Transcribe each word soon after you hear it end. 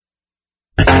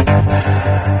You're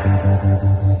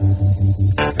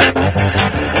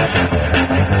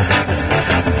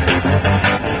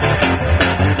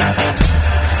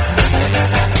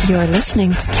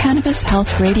listening to Cannabis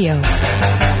Health Radio.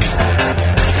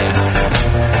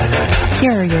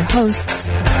 Here are your hosts,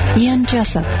 Ian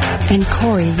Jessup and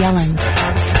Corey Yelland.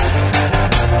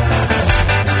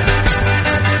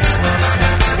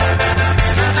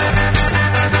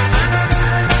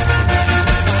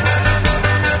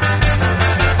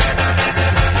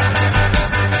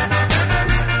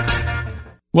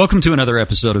 Welcome to another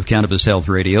episode of Cannabis Health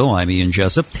Radio. I'm Ian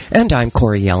Jessup. And I'm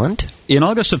Corey Yelland. In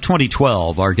August of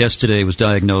 2012, our guest today was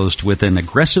diagnosed with an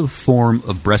aggressive form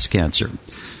of breast cancer.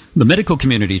 The medical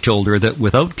community told her that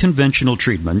without conventional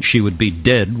treatment, she would be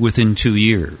dead within 2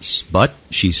 years. But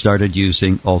she started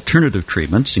using alternative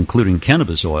treatments, including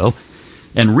cannabis oil,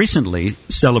 and recently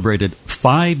celebrated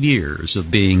 5 years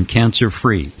of being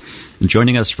cancer-free. And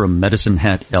joining us from Medicine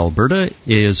Hat, Alberta,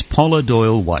 is Paula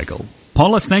Doyle-Weigel.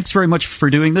 Paula, thanks very much for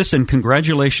doing this, and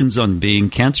congratulations on being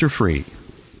cancer-free.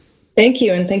 Thank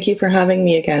you, and thank you for having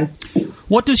me again.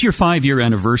 What does your 5-year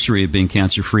anniversary of being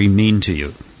cancer-free mean to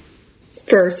you?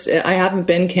 First, I haven't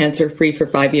been cancer-free for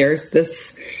 5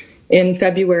 years. In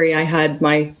February, I had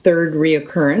my third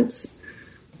reoccurrence.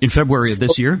 In February of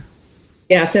this year?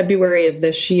 Yeah, February of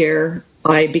this year,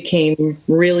 I became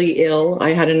really ill.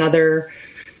 I had another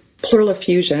pleural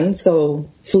effusion, so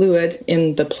fluid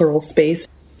in the pleural space.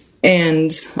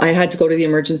 And I had to go to the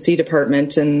emergency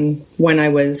department, and when I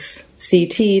was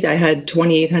CT'd, I had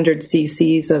 2,800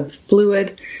 cc's of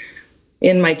fluid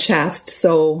in my chest,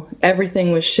 so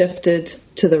everything was shifted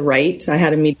to the right. I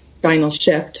had a mediastinal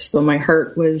shift, so my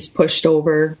heart was pushed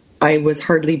over. I was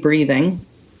hardly breathing,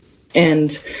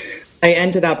 and I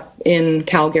ended up in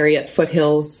Calgary at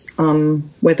Foothills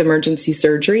with emergency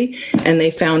surgery, and they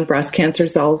found breast cancer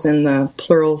cells in the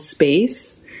pleural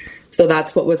space. So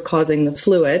that's what was causing the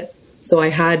fluid. So I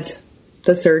had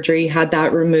the surgery, had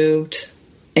that removed,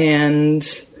 and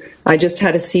I just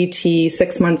had a CT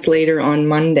 6 months later on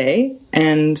Monday,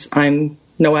 and I'm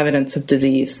no evidence of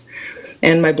disease.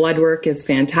 And my blood work is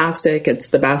fantastic. It's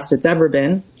the best it's ever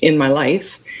been in my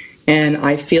life, and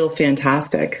I feel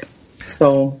fantastic.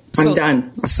 So I'm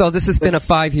done. So this has been a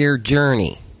 5-year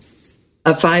journey.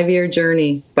 A 5-year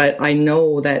journey, but I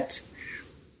know that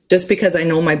just because I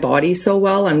know my body so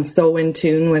well, I'm so in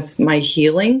tune with my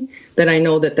healing that I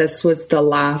know that this was the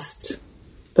last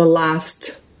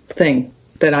thing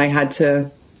that I had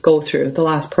to go through, the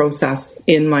last process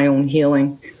in my own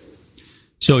healing.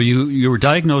 So you were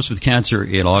diagnosed with cancer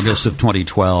in August of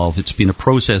 2012. It's been a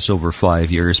process over 5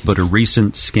 years, but a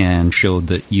recent scan showed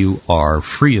that you are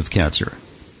free of cancer.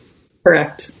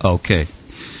 Correct. Okay.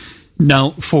 Now,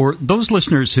 for those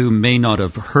listeners who may not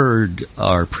have heard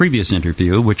our previous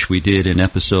interview, which we did in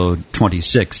episode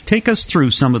 26, take us through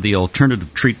some of the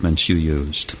alternative treatments you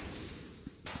used.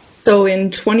 So in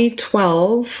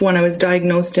 2012, when I was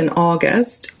diagnosed in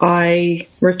August, I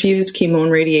refused chemo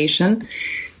and radiation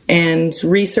and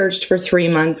researched for 3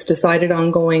 months, decided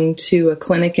on going to a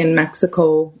clinic in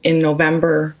Mexico in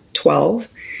November 12,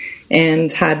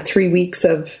 and had 3 weeks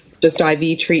of just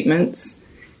IV treatments,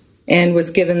 and was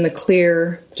given the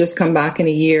clear, just come back in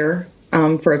a year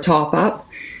for a top-up.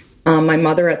 My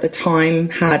mother at the time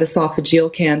had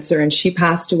esophageal cancer, and she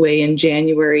passed away in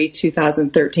January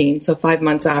 2013, so 5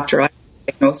 months after I was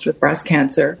diagnosed with breast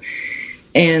cancer.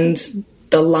 And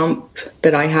the lump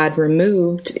that I had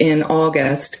removed in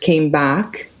August came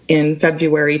back in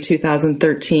February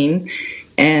 2013,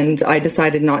 and I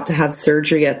decided not to have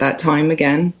surgery at that time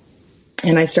again.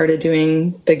 And I started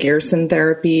doing the Gerson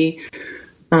therapy,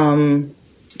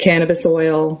 cannabis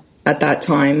oil. At that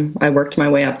time, I worked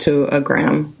my way up to 1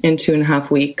 gram in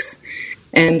 2.5 weeks,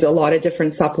 and a lot of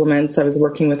different supplements. I was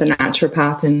working with a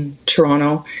naturopath in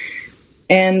Toronto,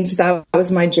 and that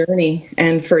was my journey.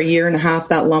 And for 1.5 years,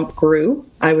 that lump grew.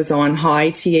 I was on high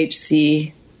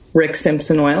THC Rick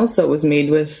Simpson oil, so it was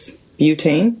made with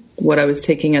butane, what I was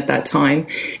taking at that time,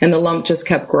 and the lump just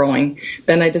kept growing.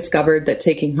 Then I discovered that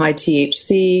taking high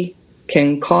THC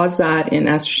can cause that in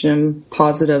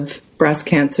estrogen-positive breast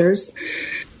cancers.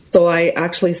 So I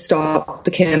actually stopped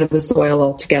the cannabis oil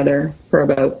altogether for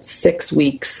about 6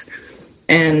 weeks.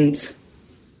 And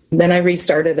then I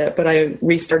restarted it, but I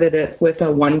restarted it with a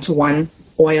 1-to-1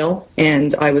 oil.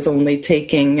 And I was only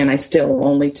taking, and I still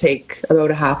only take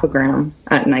about 0.5 gram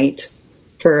at night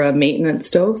for a maintenance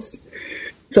dose.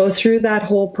 So through that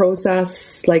whole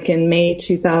process, like in May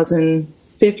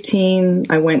 2015,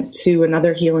 I went to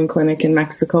another healing clinic in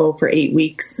Mexico for 8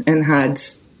 weeks and had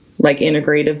like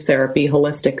integrative therapy,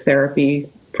 holistic therapy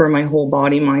for my whole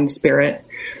body, mind, spirit.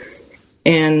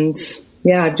 And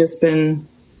yeah, I've just been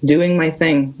doing my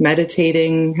thing.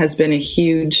 Meditating has been a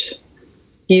huge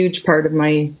part of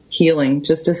my healing,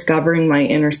 just discovering my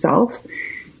inner self.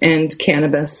 And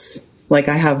cannabis, like,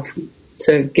 I have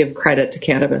to give credit to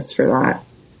cannabis for that.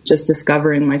 Just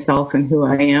discovering myself and who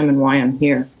I am and why I'm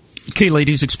here. Okay,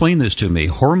 ladies, explain this to me.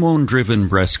 Hormone-driven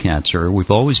breast cancer,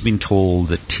 we've always been told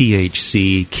that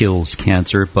THC kills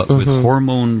cancer, but with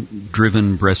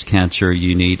hormone-driven breast cancer,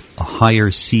 you need a higher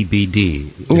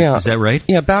CBD. Yeah. Is that right?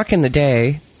 Yeah, back in the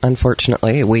day,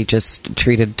 unfortunately, we just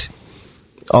treated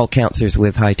all cancers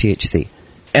with high THC.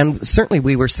 And certainly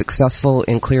we were successful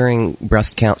in clearing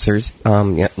breast cancers,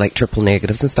 like triple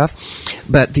negatives and stuff.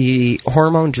 But the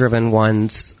hormone-driven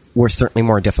ones were certainly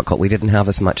more difficult. We didn't have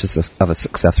as much of a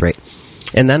success rate.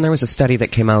 And then there was a study that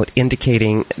came out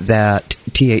indicating that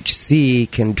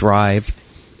THC can drive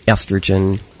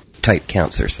estrogen-type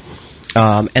cancers.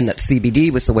 And that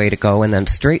CBD was the way to go. And then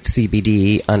straight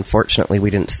CBD, unfortunately, we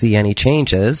didn't see any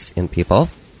changes in people.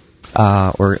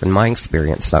 Or in my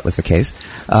experience, that was the case.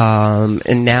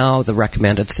 And now the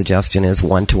recommended suggestion is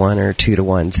 1-to-1 or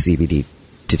 2-to-1 CBD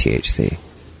to THC.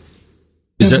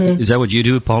 Is that what you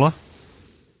do, Paula?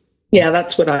 Yeah,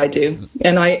 that's what I do.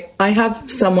 And I have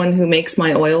someone who makes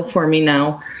my oil for me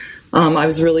now. I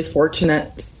was really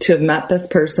fortunate to have met this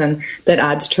person that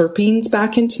adds terpenes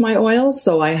back into my oil.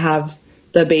 So I have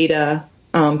the beta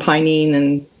pinene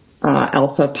and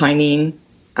alpha pinene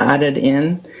added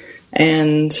in,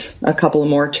 and a couple of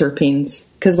more terpenes.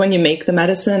 Because when you make the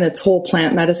medicine, it's whole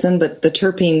plant medicine, but the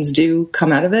terpenes do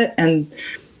come out of it. And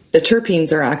the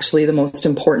terpenes are actually the most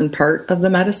important part of the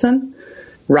medicine,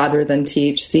 rather than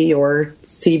THC or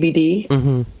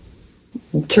CBD.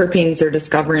 Terpenes they're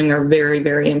discovering are very,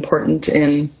 very important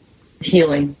in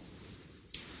healing.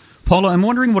 Paula, I'm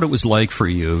wondering what it was like for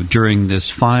you during this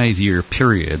 5-year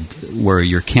period where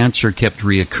your cancer kept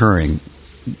reoccurring.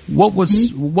 What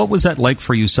was that like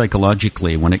for you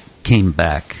psychologically when it came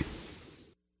back?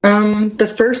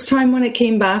 The first time when it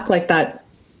came back, like that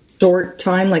short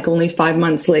time, like only 5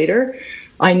 months later,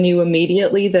 I knew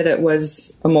immediately that it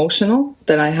was emotional,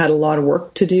 that I had a lot of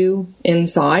work to do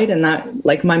inside, and that,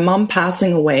 like, my mom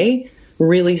passing away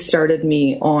really started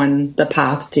me on the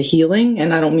path to healing.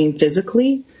 And I don't mean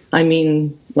physically, I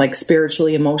mean like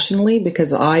spiritually, emotionally,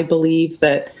 because I believe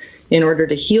that in order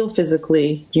to heal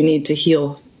physically, you need to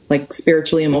heal like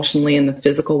spiritually, emotionally, and the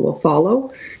physical will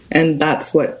follow. And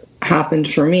that's what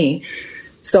happened for me.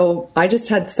 So I just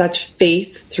had such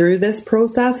faith through this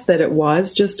process that it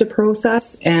was just a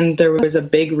process. And there was a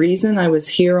big reason I was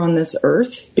here on this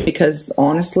earth, because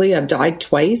honestly, I've died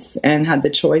twice and had the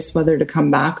choice whether to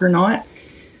come back or not.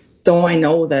 So I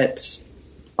know that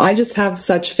I just have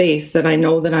such faith that I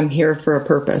know that I'm here for a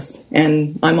purpose,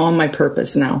 and I'm on my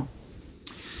purpose now.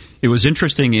 It was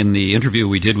interesting in the interview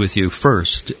we did with you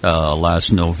first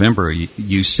last November,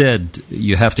 you said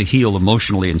you have to heal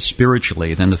emotionally and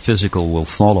spiritually, then the physical will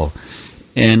follow.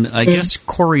 And I guess,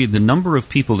 Corey, the number of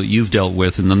people that you've dealt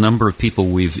with and the number of people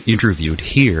we've interviewed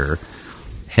here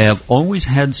have always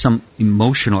had some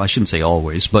emotional, I shouldn't say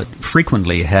always, but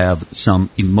frequently have some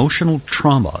emotional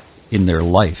trauma in their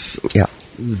life. Yeah.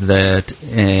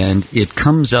 And it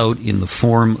comes out in the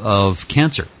form of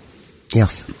cancer.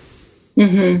 Yes.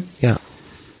 Yeah.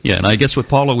 Yeah, and I guess with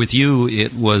Paula, with you,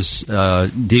 it was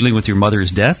dealing with your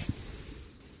mother's death?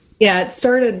 Yeah, it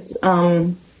started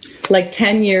like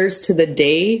 10 years to the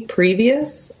day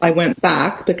previous. I went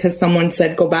back because someone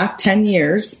said, go back 10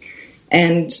 years.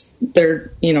 And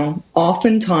there,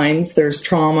 oftentimes there's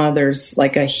trauma, there's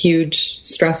like a huge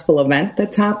stressful event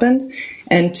that's happened.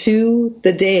 And to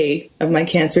the day of my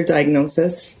cancer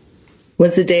diagnosis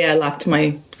was the day I left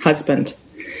my husband.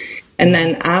 And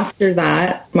then after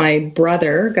that, my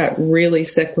brother got really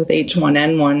sick with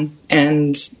H1N1,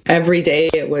 and every day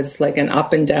it was like an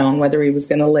up and down, whether he was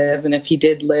going to live. And if he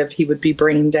did live, he would be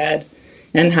brain dead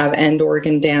and have end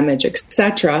organ damage,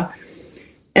 etc.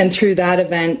 And through that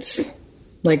event,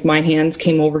 like my hands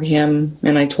came over him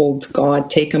and I told God,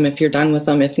 take him if you're done with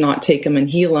him. If not, take him and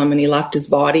heal him. And he left his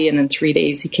body. And in 3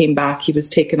 days he came back. He was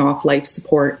taken off life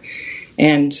support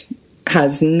and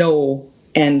has no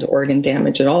end organ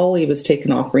damage at all. He was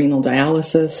taken off renal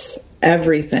dialysis,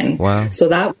 everything. Wow. So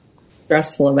that was a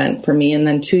stressful event for me. And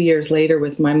then 2 years later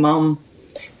with my mom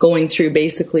going through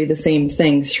basically the same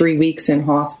thing, 3 weeks in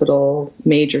hospital,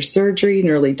 major surgery,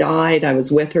 nearly died. I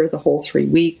was with her the whole 3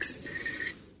 weeks.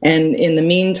 And in the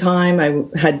meantime,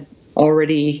 I had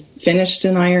already finished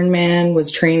an Ironman,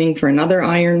 was training for another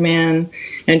Ironman,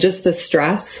 and just the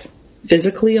stress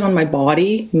physically on my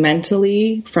body,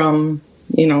 mentally, from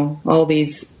all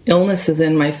these illnesses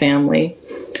in my family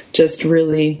just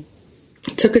really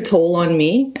took a toll on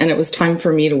me, and it was time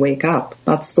for me to wake up.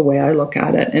 That's the way I look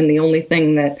at it. And the only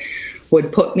thing that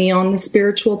would put me on the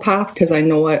spiritual path, because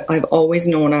I've always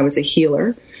known I was a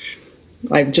healer,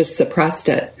 I've just suppressed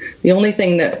it. The only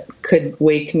thing that could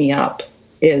wake me up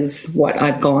is what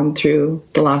I've gone through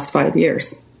the last 5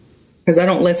 years. Because I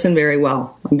don't listen very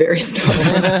well. I'm very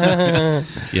stubborn.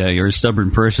 Yeah, you're a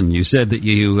stubborn person. You said that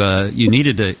you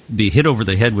needed to be hit over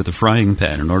the head with a frying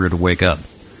pan in order to wake up.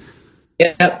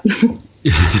 Yep.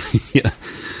 Yeah.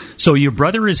 So your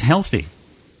brother is healthy.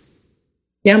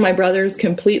 Yeah, my brother's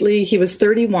he was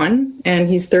 31 and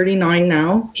he's 39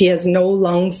 now. He has no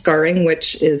lung scarring,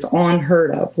 which is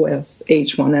unheard of with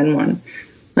H1N1.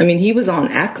 I mean, he was on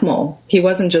ECMO. He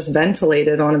wasn't just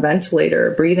ventilated on a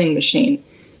ventilator, a breathing machine.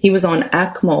 He was on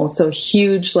ECMO, so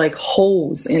huge like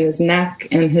hose in his neck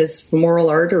and his femoral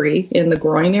artery in the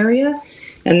groin area,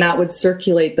 and that would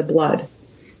circulate the blood.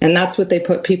 And that's what they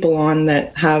put people on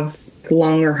that have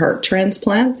lung or heart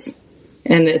transplants.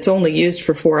 And it's only used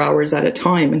for 4 hours at a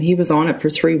time. And he was on it for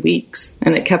 3 weeks.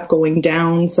 And it kept going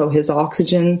down. So his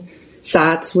oxygen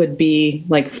sats would be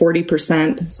like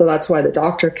 40%. So that's why the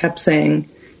doctor kept saying,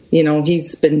 you know,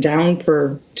 he's been down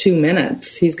for 2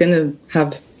 minutes. He's going to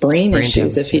have brain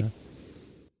issues if he...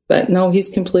 But no, he's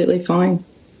completely fine.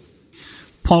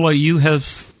 Paula, you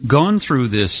have gone through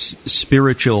this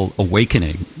spiritual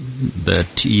awakening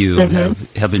that you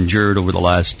have endured over the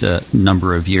last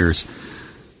number of years.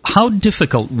 How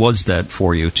difficult was that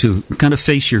for you to kind of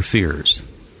face your fears?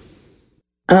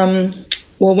 Well,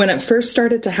 when it first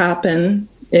started to happen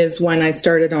is when I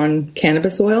started on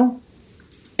cannabis oil.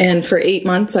 And for 8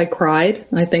 months, I cried.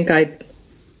 I think I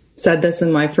said this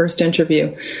in my first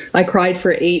interview. I cried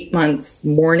for 8 months,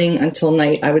 morning until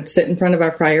night. I would sit in front of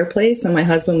our fireplace and my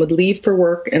husband would leave for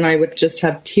work and I would just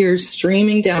have tears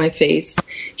streaming down my face.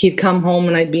 He'd come home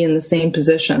and I'd be in the same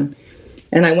position.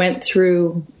 And I went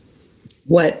through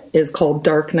what is called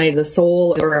dark night of the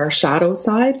soul, or our shadow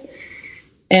side.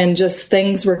 And just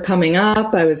things were coming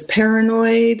up. I was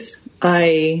paranoid.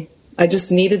 I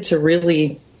just needed to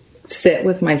really sit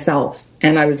with myself.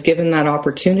 And I was given that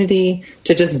opportunity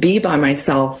to just be by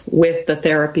myself with the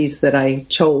therapies that I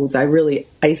chose. I really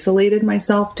isolated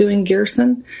myself doing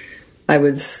Gerson. I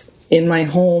was in my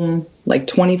home like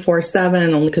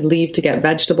 24/7, only could leave to get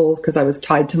vegetables because I was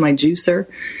tied to my juicer.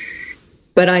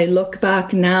 But I look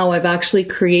back now, I've actually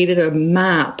created a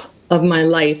map of my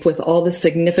life with all the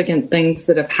significant things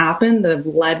that have happened that have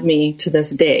led me to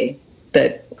this day,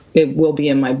 that it will be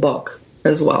in my book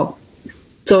as well.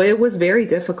 So it was very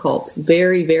difficult,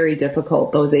 very, very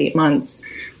difficult, those 8 months.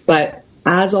 But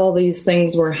as all these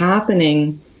things were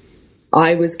happening,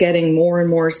 I was getting more and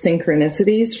more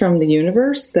synchronicities from the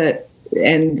universe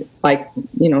and I,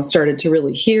 started to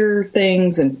really hear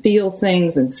things and feel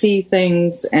things and see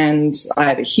things. And I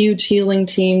have a huge healing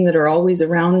team that are always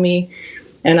around me.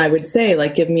 And I would say,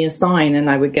 like, give me a sign, and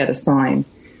I would get a sign.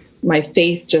 My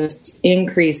faith just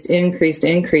increased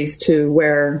to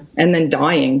where, and then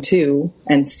dying too,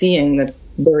 and seeing that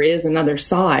there is another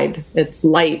side. It's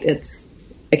light.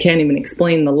 I can't even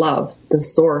explain the love, the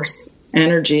source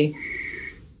energy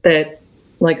that,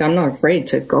 like, I'm not afraid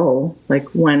to go. Like,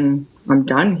 when I'm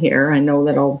done here, I know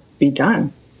that I'll be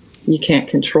done. You can't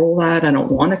control that. I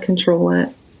don't want to control it.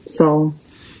 So,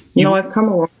 I've come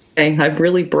a long way. I've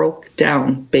really broke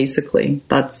down, basically.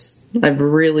 I've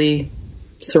really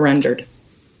surrendered.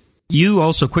 You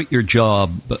also quit your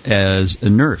job as a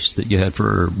nurse that you had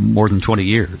for more than 20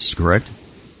 years, correct?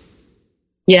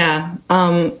 Yeah.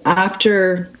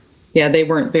 They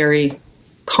weren't very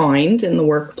kind in the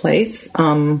workplace.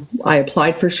 I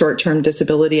applied for short-term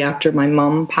disability after my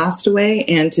mom passed away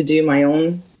and to do my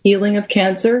own healing of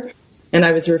cancer. And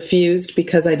I was refused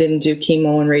because I didn't do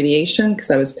chemo and radiation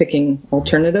because I was picking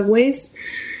alternative ways.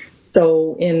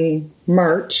 So in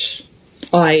March,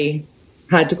 I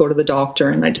had to go to the doctor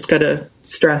and I just got a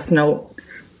stress note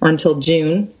until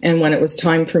June. And when it was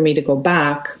time for me to go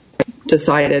back,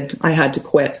 decided I had to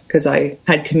quit because I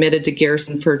had committed to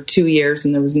Gerson for 2 years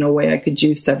and there was no way I could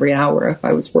juice every hour if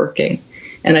I was working.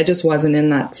 And I just wasn't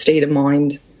in that state of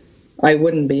mind. I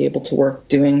wouldn't be able to work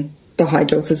doing the high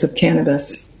doses of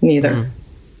cannabis, neither. Mm.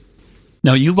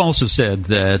 Now, you've also said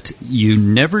that you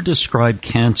never describe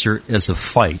cancer as a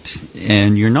fight,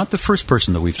 and you're not the first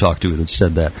person that we've talked to that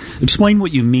said that. Explain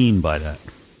what you mean by that.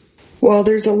 Well,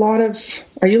 there's a lot of...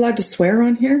 Are you allowed to swear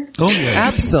on here? Oh, yeah.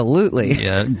 Absolutely.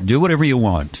 Yeah, do whatever you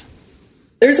want.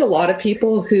 There's a lot of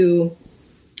people who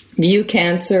view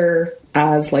cancer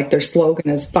as, like, their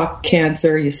slogan is fuck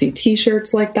cancer. You see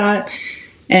T-shirts like that.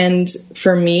 And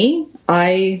for me,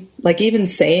 even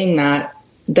saying that,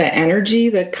 the energy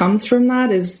that comes from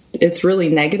that it's really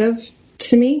negative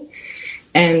to me.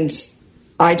 And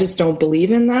I just don't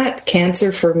believe in that.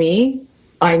 Cancer for me,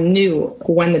 I knew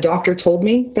when the doctor told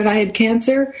me that I had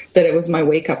cancer, that it was my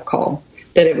wake-up call,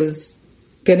 that it was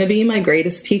going to be my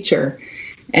greatest teacher.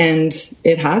 And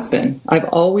it has been. I've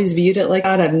always viewed it like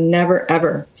that. I've never,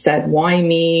 ever said, why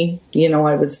me? You know,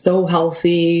 I was so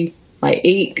healthy. I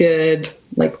ate good.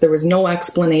 Like, there was no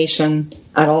explanation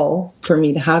at all for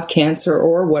me to have cancer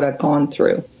or what I've gone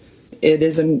through.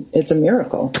 It's a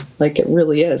miracle. Like, it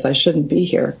really is. I shouldn't be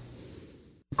here.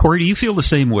 Corey, do you feel the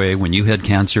same way when you had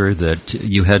cancer, that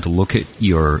you had to look at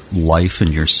your life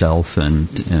and yourself and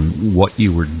what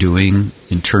you were doing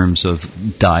in terms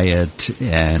of diet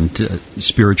and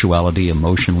spirituality,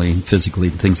 emotionally, physically,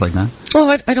 things like that?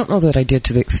 Well, I don't know that I did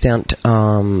to the extent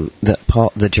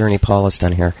that the journey Paul has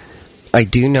done here. I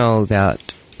do know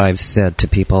that I've said to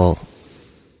people,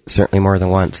 certainly more than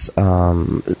once,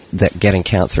 that getting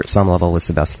cancer at some level was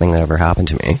the best thing that ever happened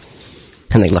to me.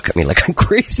 And they look at me like I'm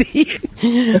crazy.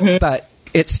 Mm-hmm. But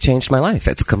it's changed my life.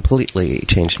 It's completely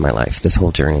changed my life, this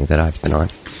whole journey that I've been on.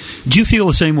 Do you feel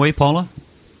the same way, Paula?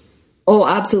 Oh,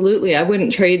 absolutely. I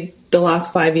wouldn't trade the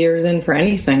last 5 years in for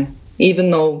anything, even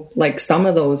though, like, some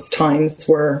of those times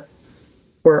were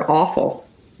awful,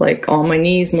 like on my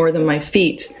knees more than my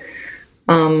feet.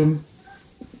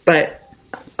 But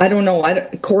I don't know.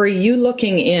 Corey, you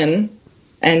looking in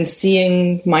and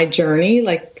seeing my journey,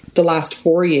 like, the last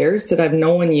 4 years that I've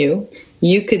known you,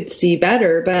 you could see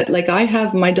better. But like,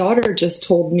 my daughter just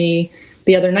told me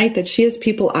the other night that she has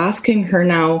people asking her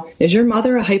now, is your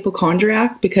mother a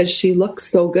hypochondriac? Because she looks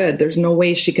so good. There's no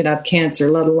way she could have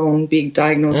cancer, let alone be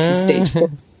diagnosed with stage 4.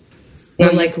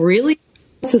 And I'm like, really?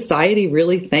 Society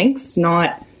really thinks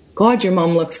not, God, your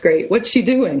mom looks great. What's she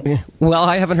doing? Well,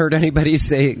 I haven't heard anybody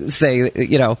say,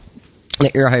 you know,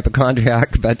 that you're a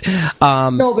hypochondriac, but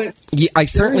no, but I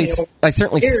certainly,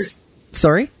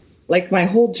 sorry? Like, my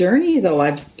whole journey, though,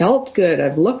 I've felt good,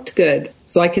 I've looked good,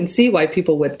 so I can see why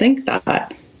people would think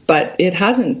that, but it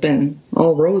hasn't been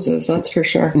all roses, that's for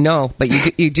sure. No,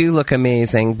 but you do look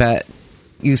amazing, but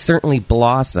you certainly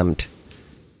blossomed.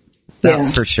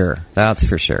 That's for sure. That's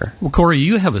for sure. Well, Corey,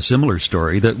 you have a similar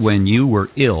story that when you were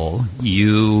ill,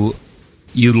 you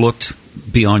looked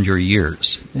beyond your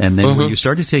years. And then when you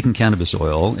started taking cannabis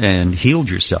oil and healed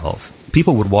yourself,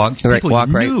 people would walk right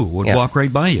by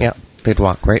you. Yeah, they'd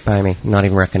walk right by me, not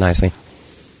even recognize me.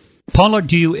 Paula,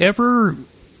 do you ever, I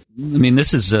mean,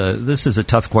 this is a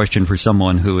tough question for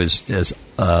someone who is as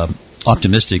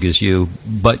optimistic as you,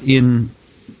 but in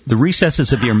the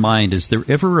recesses of your mind, is there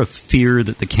ever a fear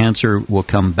that the cancer will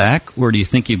come back, or do you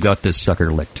think you've got this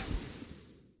sucker licked?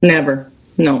 Never.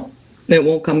 No, it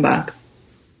won't come back.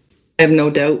 I have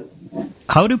no doubt.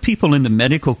 How do people in the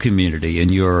medical community in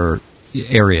your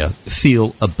area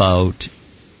feel about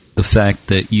the fact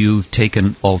that you've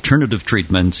taken alternative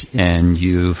treatments and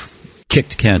you've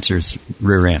kicked cancer's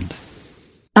rear end?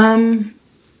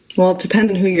 Well, it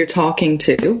depends on who you're talking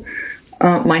to.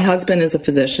 My husband is a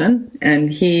physician,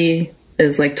 and he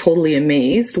is like totally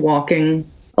amazed walking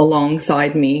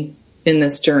alongside me in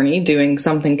this journey, doing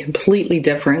something completely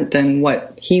different than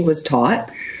what he was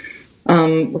taught.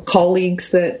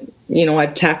 Colleagues that, you know,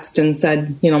 I've texted and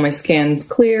said, you know, my scan's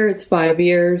clear, it's 5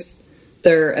 years.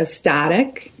 They're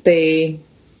ecstatic. They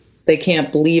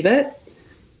can't believe it.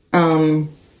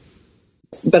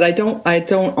 But I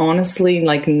don't honestly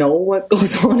like know what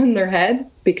goes on in their head,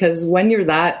 because when you're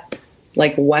that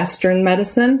like Western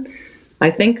medicine,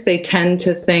 I think they tend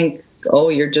to think, oh,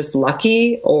 you're just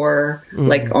lucky, or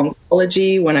like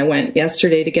oncology. When I went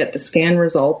yesterday to get the scan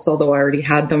results, although I already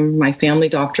had them, my family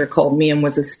doctor called me and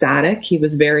was ecstatic. He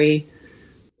was very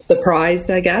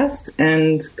surprised, I guess,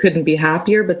 and couldn't be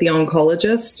happier. But the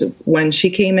oncologist, when she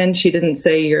came in, she didn't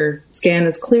say your scan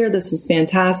is clear, this is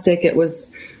fantastic. It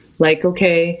was like,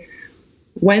 okay,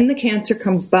 when the cancer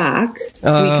comes back,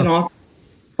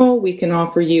 we can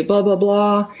offer you blah, blah,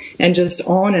 blah, and just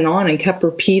on, and kept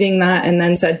repeating that, and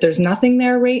then said, there's nothing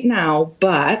there right now,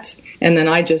 but, and then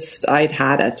I'd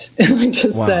had it. And I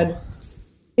just said,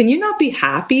 can you not be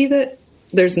happy that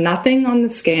there's nothing on the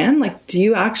scan? Like, do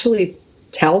you actually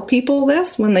tell people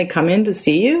this when they come in to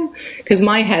see you? Because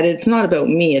my head, it's not about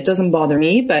me. It doesn't bother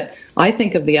me, but I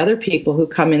think of the other people who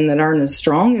come in that aren't as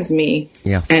strong as me.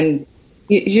 Yes. And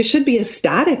you should be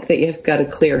ecstatic that you've got a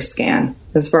clear scan,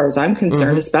 as far as I'm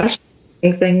concerned, especially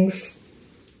in things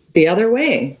the other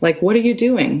way. Like, what are you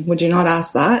doing? Would you not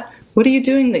ask that? What are you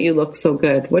doing that you look so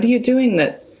good? What are you doing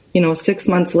that, 6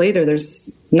 months later,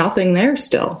 there's nothing there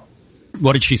still?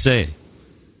 What did she say?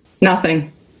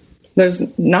 Nothing.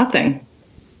 There's nothing.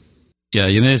 Yeah,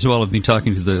 you may as well have been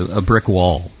talking to a brick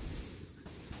wall.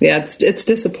 Yeah, it's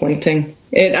disappointing.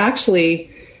 It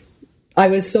actually, I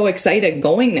was so excited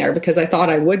going there because I thought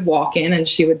I would walk in and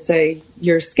she would say,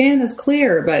 your scan is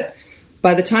clear. But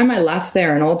by the time I left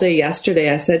there and all day yesterday,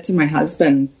 I said to my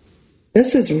husband,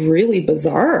 this is really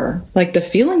bizarre. Like the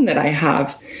feeling that I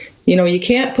have, you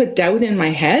can't put doubt in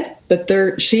my head,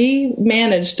 but she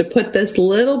managed to put this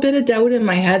little bit of doubt in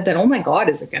my head that, oh my God,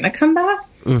 is it going to come back?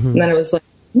 Mm-hmm. And then it was like,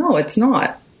 no, it's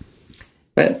not.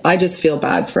 But I just feel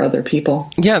bad for other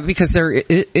people. Yeah, because there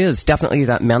is definitely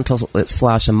that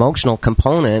mental/emotional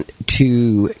component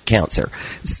to cancer.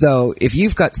 So if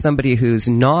you've got somebody who's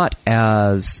not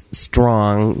as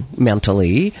strong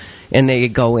mentally, and they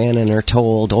go in and are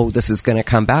told, "Oh, this is going to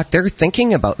come back," they're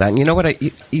thinking about that. And you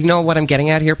know what I'm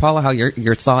getting at here, Paula? How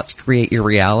your thoughts create your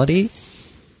reality.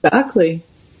 Exactly.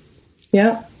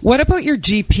 Yeah. What about your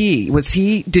GP?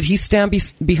 Did he stand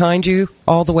behind you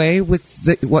all the way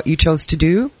with what you chose to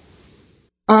do?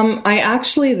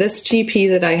 This GP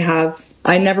that I have,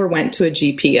 I never went to a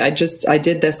GP. I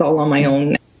did this all on my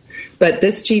own. But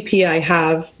this GP I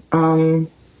have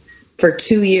for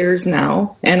 2 years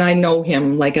now, and I know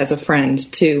him like as a friend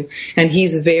too. And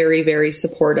he's very, very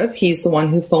supportive. He's the one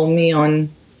who phoned me on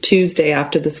Tuesday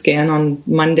after the scan on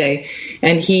Monday.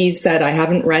 And he said, I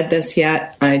haven't read this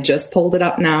yet. I just pulled it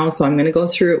up now, so I'm going to go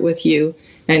through it with you.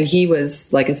 And he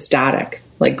was like ecstatic,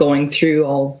 like going through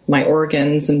all my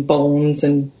organs and bones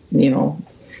and,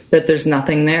 that there's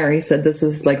nothing there. He said, this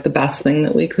is like the best thing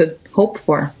that we could hope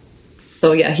for.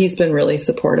 So yeah, he's been really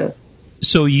supportive.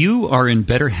 So you are in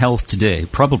better health today,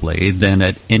 probably, than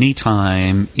at any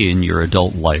time in your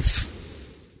adult life.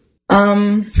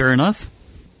 Fair enough?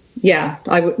 Yeah,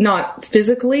 not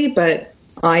physically, but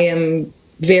I am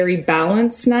very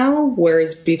balanced now,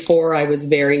 whereas before I was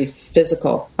very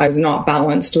physical. I was not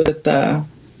balanced with the,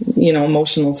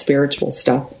 emotional, spiritual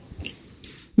stuff.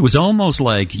 It was almost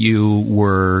like you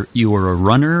were a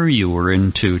runner, you were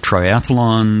into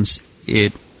triathlons.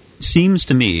 It seems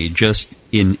to me, just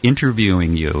in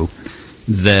interviewing you,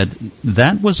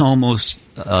 that was almost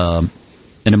an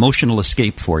emotional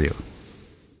escape for you.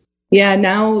 Yeah,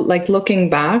 now, like looking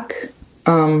back,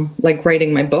 like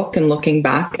writing my book and looking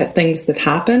back at things that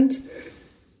happened,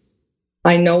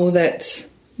 I know that,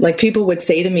 like, people would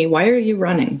say to me, why are you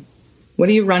running? What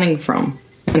are you running from?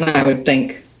 And I would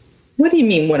think, what do you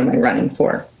mean, what am I running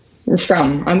from?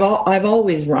 I've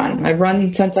always run. I've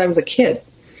run since I was a kid.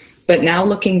 But now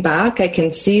looking back, I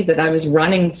can see that I was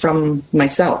running from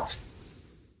myself.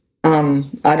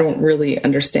 I don't really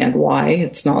understand why.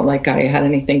 It's not like I had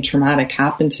anything traumatic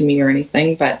happen to me or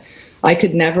anything, but I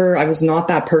was not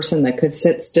that person that could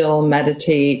sit still,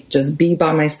 meditate, just be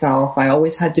by myself. I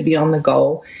always had to be on the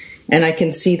go. And I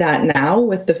can see that now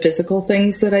with the physical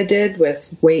things that I did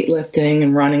with weightlifting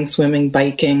and running, swimming,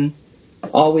 biking,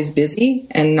 always busy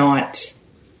and not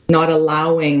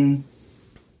allowing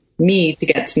me to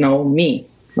get to know me,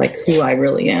 like who I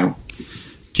really am.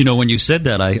 Do you know, when you said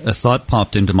that, a thought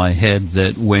popped into my head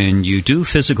that when you do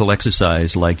physical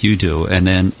exercise like you do, and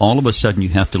then all of a sudden you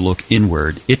have to look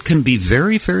inward, it can be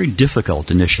very, very difficult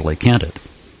initially, can't it?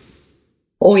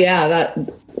 Oh, yeah.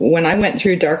 When I went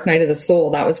through Dark Night of the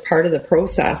Soul, that was part of the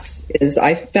process, is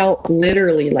I felt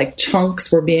literally like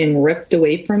chunks were being ripped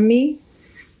away from me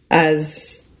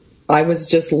as I was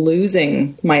just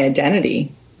losing my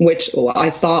identity, which I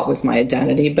thought was my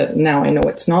identity, but now I know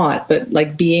it's not. But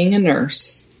like being a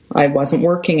nurse, I wasn't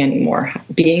working anymore.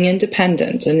 Being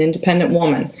independent, an independent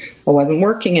woman, I wasn't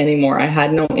working anymore. I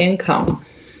had no income.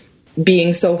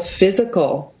 Being so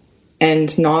physical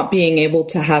and not being able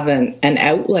to have an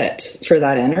outlet for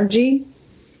that energy,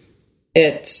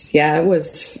 it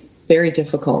was very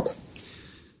difficult.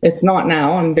 It's not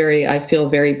now. I feel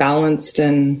very balanced,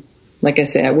 and like I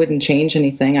say, I wouldn't change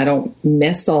anything. I don't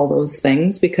miss all those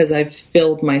things because I've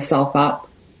filled myself up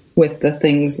with the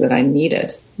things that I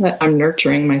needed. I'm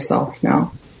nurturing myself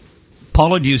now.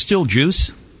 Paula, do you still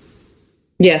juice?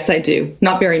 Yes, I do.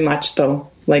 Not very much,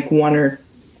 though. Like 1 or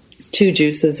 2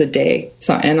 juices a day.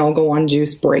 And I'll go on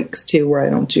juice breaks, too, where I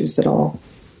don't juice at all.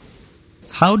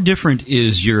 How different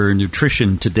is your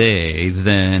nutrition today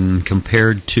than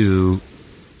compared to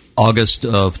August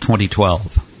of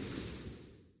 2012?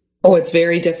 Oh, it's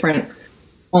very different.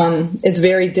 It's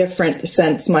very different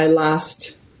since my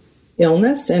last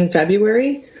illness in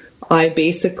February. I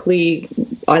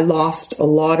lost a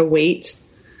lot of weight.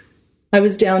 I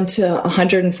was down to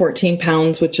 114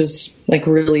 pounds, which is like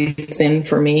really thin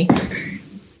for me.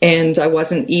 And I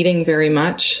wasn't eating very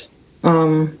much.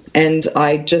 And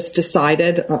I just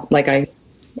decided,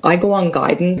 I go on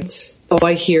guidance, so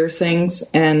I hear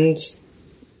things, and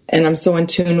I'm so in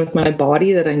tune with my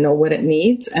body that I know what it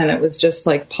needs. And it was just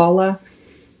like, Paula,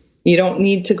 you don't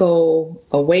need to go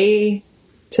away.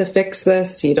 to fix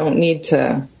this. You don't need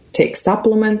to take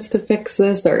supplements to fix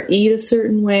this or eat a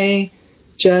certain way.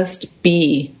 Just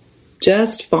be.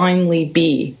 Just finally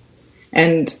be.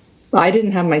 And I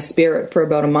didn't have my spirit for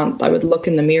about a month. I would look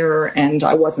in the mirror and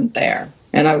I wasn't there.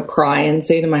 And I would cry and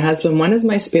say to my husband, when is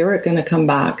my spirit going to come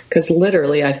back? Because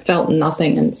literally I felt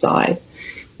nothing inside.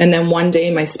 And then one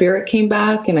day my spirit came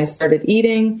back and I started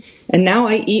eating. And now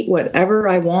I eat whatever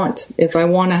I want. If I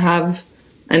want to have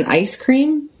an ice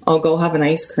cream, I'll go have an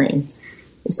ice cream.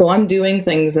 So I'm doing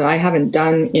things that I haven't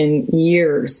done in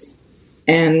years.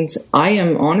 And I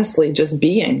am honestly just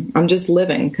being. I'm just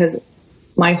living because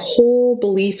my whole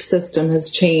belief system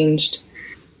has changed.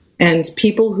 And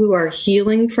people who are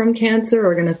healing from cancer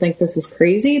are going to think this is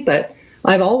crazy, but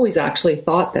I've always actually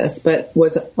thought this, but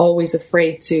was always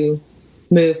afraid to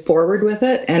move forward with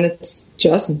it. And it's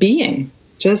just being,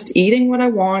 just eating what I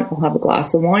want. I'll have a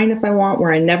glass of wine if I want,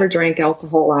 where I never drank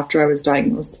alcohol after I was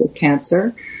diagnosed with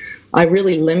cancer. I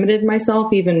really limited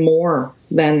myself even more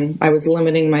than I was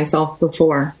limiting myself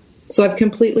before. So I've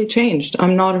completely changed.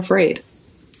 I'm not afraid.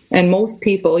 And most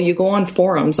people, you go on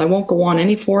forums. I won't go on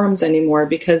any forums anymore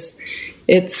because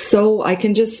it's so, I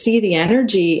can just see the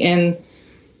energy in,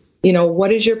 you know,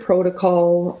 what is your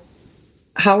protocol?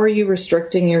 How are you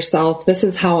restricting yourself? This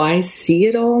is how I see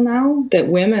it all now, that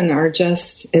women are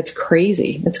just, it's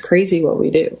crazy. It's crazy what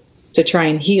we do to try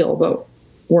and heal, but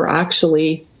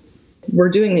we're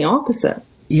doing the opposite.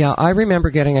 Yeah, I remember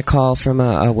getting a call from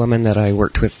a woman that I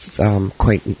worked with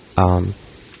quite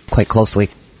closely.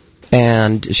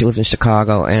 And she lived in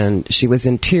Chicago, and she was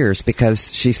in tears because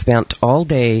she spent all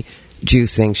day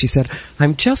juicing. She said,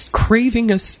 I'm just craving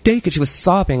a steak. And she was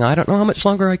sobbing. I don't know how much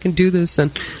longer I can do this,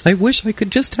 and I wish I could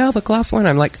just have a glass of wine.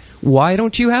 I'm like, why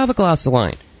don't you have a glass of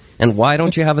wine? And why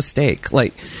don't you have a steak?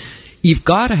 Like, you've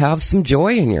got to have some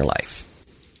joy in your life.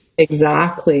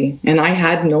 Exactly. And I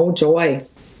had no joy.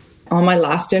 On my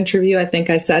last interview, I think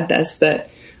I said this,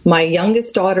 that my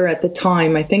youngest daughter at the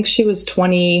time, I think she was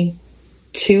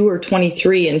 22 or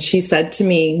 23, and she said to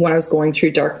me when I was going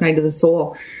through Dark Night of the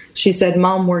Soul, she said,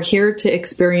 Mom, we're here to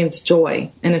experience joy.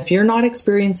 And if you're not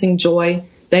experiencing joy,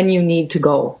 then you need to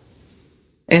go.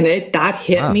 And that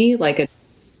hit me like a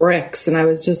bricks. And I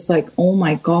was just like, oh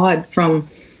my God, from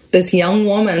this young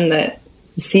woman that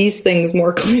sees things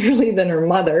more clearly than her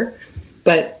mother.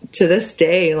 But to this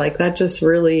day, like, that just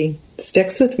really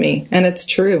sticks with me. And it's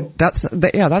true. That's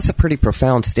a pretty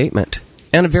profound statement,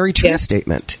 and a very true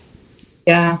statement.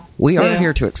 Yeah. We are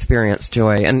here to experience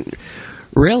joy. And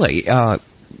really,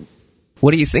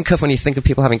 what do you think of when you think of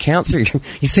people having cancer? You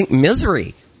think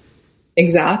misery.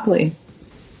 Exactly.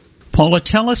 Paula,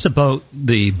 tell us about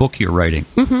the book you're writing.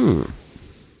 Mm-hmm.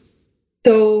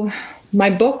 So my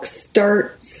book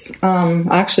starts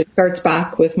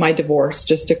back with my divorce,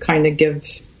 just to kind of give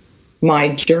my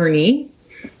journey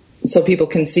so people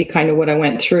can see kind of what I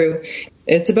went through.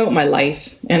 It's about my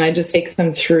life, and I just take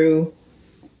them through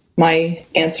my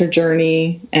cancer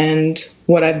journey and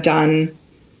what I've done.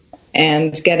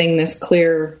 And getting this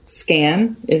clear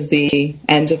scan is the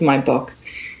end of my book.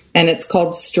 And it's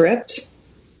called Stripped.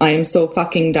 I am so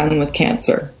fucking done with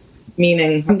cancer.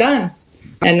 Meaning, I'm done.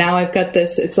 And now I've got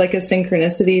this, it's like a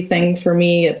synchronicity thing for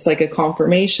me. It's like a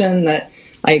confirmation that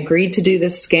I agreed to do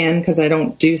this scan, because I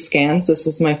don't do scans. This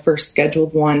is my first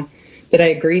scheduled one. That I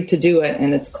agreed to do it,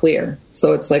 and it's clear.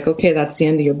 So it's like, okay, that's the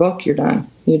end of your book. You're done.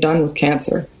 You're done with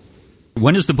cancer.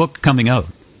 When is the book coming out?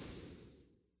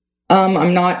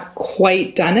 I'm not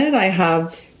quite done it. I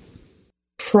have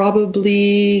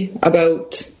probably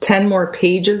about 10 more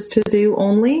pages to do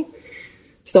only.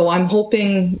 So I'm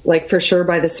hoping, like, for sure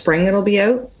by the spring it'll be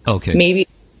out. Okay. Maybe,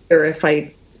 or if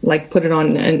I put it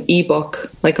on an ebook,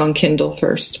 like on Kindle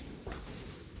first.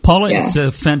 Paula, it's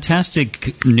a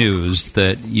fantastic news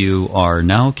that you are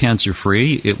now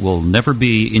cancer-free. It will never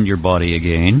be in your body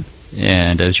again.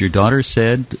 And as your daughter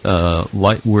said,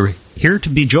 we're here to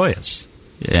be joyous.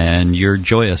 And you're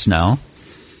joyous now.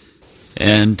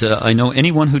 And I know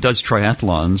anyone who does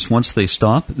triathlons, once they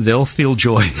stop, they'll feel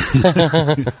joy.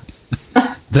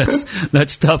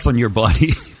 That's tough on your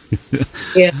body.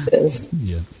 Yeah, it is.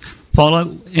 Yeah.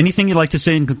 Paula, anything you'd like to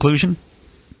say in conclusion?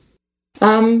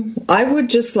 I would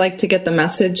just like to get the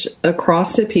message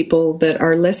across to people that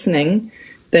are listening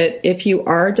that if you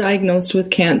are diagnosed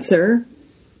with cancer,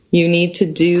 you need to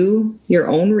do your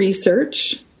own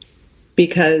research,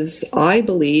 because I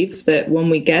believe that when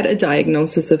we get a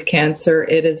diagnosis of cancer,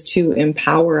 it is to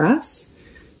empower us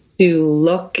to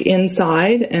look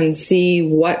inside and see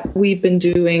what we've been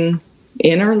doing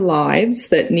in our lives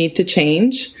that need to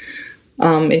change.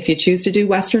 If you choose to do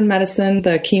Western medicine,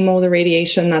 the chemo, the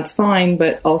radiation, that's fine,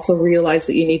 but also realize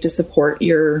that you need to support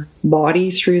your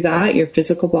body through that, your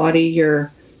physical body,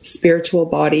 your spiritual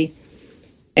body,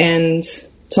 and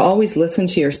to always listen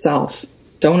to yourself.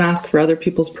 Don't ask for other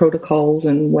people's protocols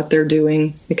and what they're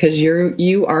doing, because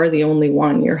you are the only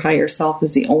one. Your higher self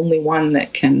is the only one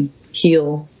that can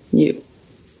heal you.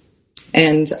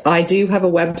 And I do have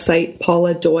a website,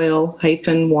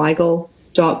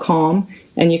 pauladoyle-weigel.com,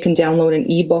 and you can download an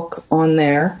ebook on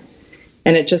there.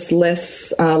 And it just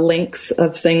lists links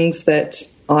of things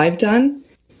that I've done.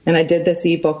 And I did this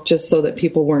ebook just so that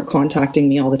people weren't contacting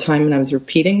me all the time and I was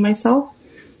repeating myself.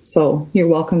 So you're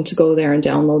welcome to go there and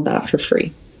download that for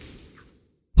free.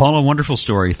 Paula, wonderful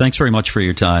story. Thanks very much for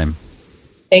your time.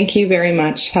 Thank you very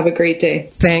much. Have a great day.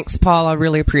 Thanks, Paula.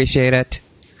 Really appreciate it.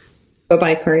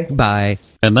 Bye-bye, Corey. Bye.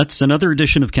 And that's another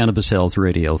edition of Cannabis Health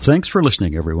Radio. Thanks for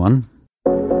listening, everyone.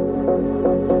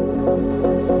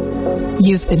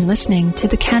 You've been listening to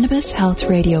the Cannabis Health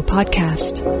Radio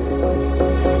podcast.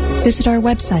 Visit our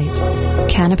website,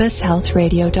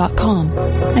 cannabishealthradio.com,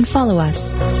 and follow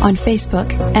us on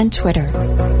Facebook and Twitter.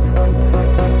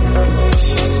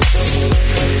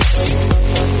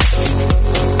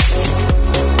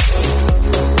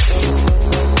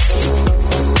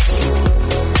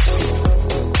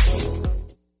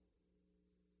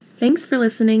 Thanks for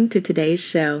listening to today's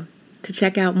show. To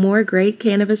check out more great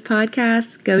cannabis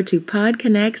podcasts, go to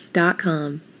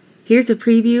podconnects.com. Here's a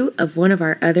preview of one of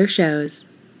our other shows.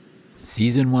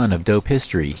 Season 1 of Dope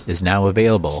History is now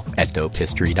available at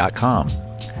dopehistory.com.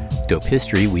 Dope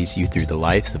History weaves you through the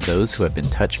lives of those who have been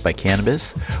touched by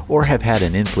cannabis or have had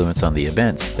an influence on the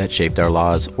events that shaped our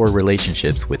laws or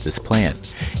relationships with this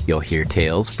plant. You'll hear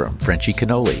tales from Frenchie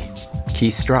Cannoli,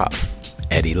 Keith Strop,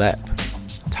 Eddie Lepp,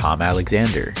 Tom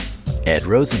Alexander, Ed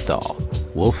Rosenthal,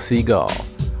 Wolf Seagal,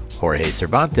 Jorge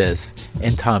Cervantes,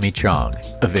 and Tommy Chong.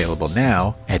 Available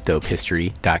now at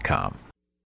dopehistory.com.